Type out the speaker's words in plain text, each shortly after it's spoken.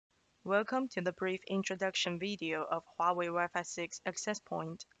Welcome to the brief introduction video of Huawei Wi-Fi 6 access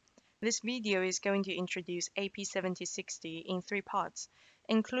point. This video is going to introduce AP7060 in 3 parts,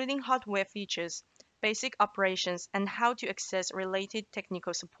 including hardware features, basic operations, and how to access related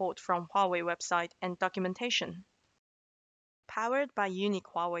technical support from Huawei website and documentation. Powered by unique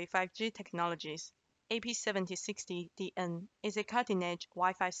Huawei 5G technologies, AP7060DN is a cutting-edge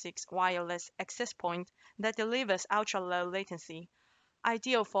Wi-Fi 6 wireless access point that delivers ultra-low latency,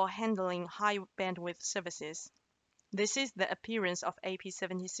 ideal for handling high bandwidth services. This is the appearance of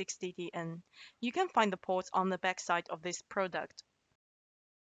AP7060DN. You can find the ports on the backside of this product.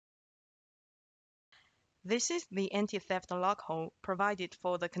 This is the anti-theft lock hole provided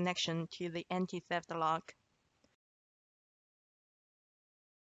for the connection to the anti-theft lock.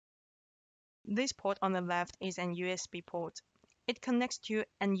 This port on the left is an USB port. It connects to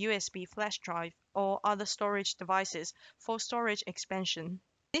an USB flash drive or other storage devices for storage expansion.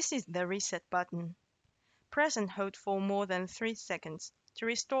 This is the reset button. Press and hold for more than 3 seconds to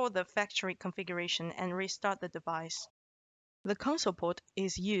restore the factory configuration and restart the device. The console port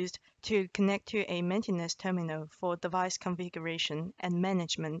is used to connect to a maintenance terminal for device configuration and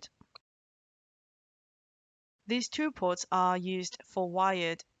management. These 2 ports are used for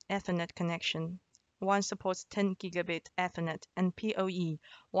wired Ethernet connection. One supports 10 gigabit Ethernet and PoE,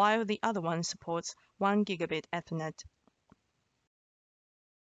 while the other one supports 1 gigabit Ethernet.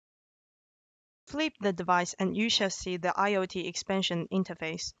 Flip the device and you shall see the IoT expansion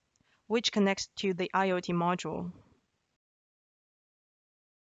interface, which connects to the IoT module.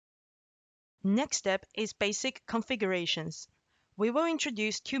 Next step is basic configurations. We will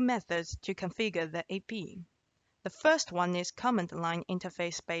introduce 2 methods to configure the AP. The first one is command line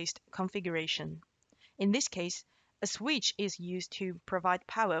interface-based configuration. In this case, a switch is used to provide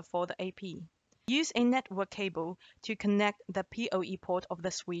power for the AP. Use a network cable to connect the PoE port of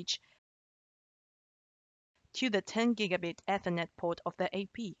the switch to the 10 gigabit Ethernet port of the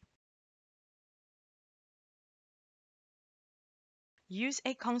AP. Use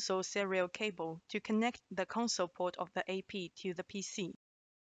a console serial cable to connect the console port of the AP to the PC.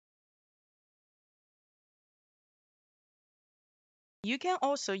 You can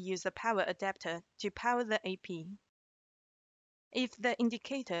also use a power adapter to power the AP. If the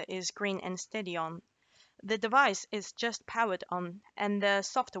indicator is green and steady on, the device is just powered on and the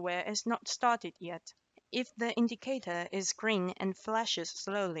software is not started yet. If the indicator is green and flashes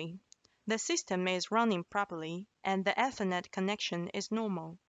slowly, the system is running properly and the Ethernet connection is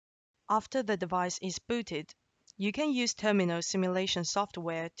normal. After the device is booted, you can use terminal simulation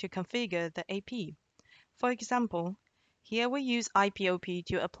software to configure the AP. For example, here we use IPOP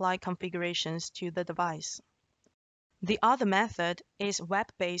to apply configurations to the device. The other method is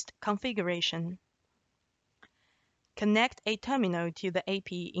web-based configuration. Connect a terminal to the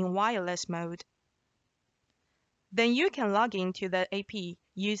AP in wireless mode. Then you can log into the AP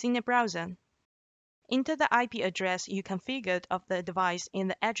using a browser. Enter the IP address you configured of the device in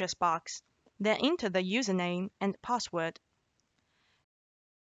the address box, then enter the username and password.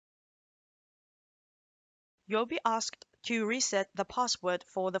 You'll be asked to reset the password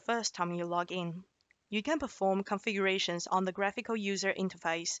for the first time you log in. You can perform configurations on the graphical user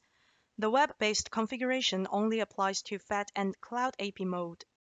interface. The web-based configuration only applies to FAT and Cloud AP mode.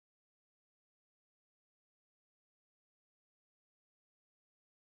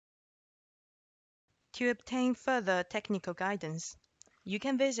 To obtain further technical guidance, you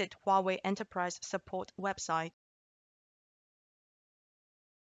can visit Huawei Enterprise Support website.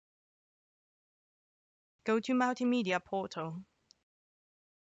 Go to Multimedia portal.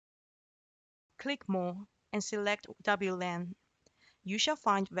 Click More and select WLAN. You shall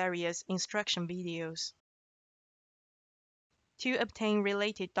find various instruction videos. To obtain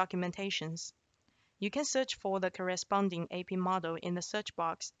related documentations, you can search for the corresponding AP model in the search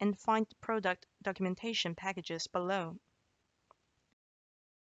box and find product documentation packages below.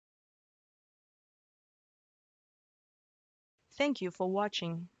 Thank you for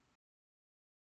watching.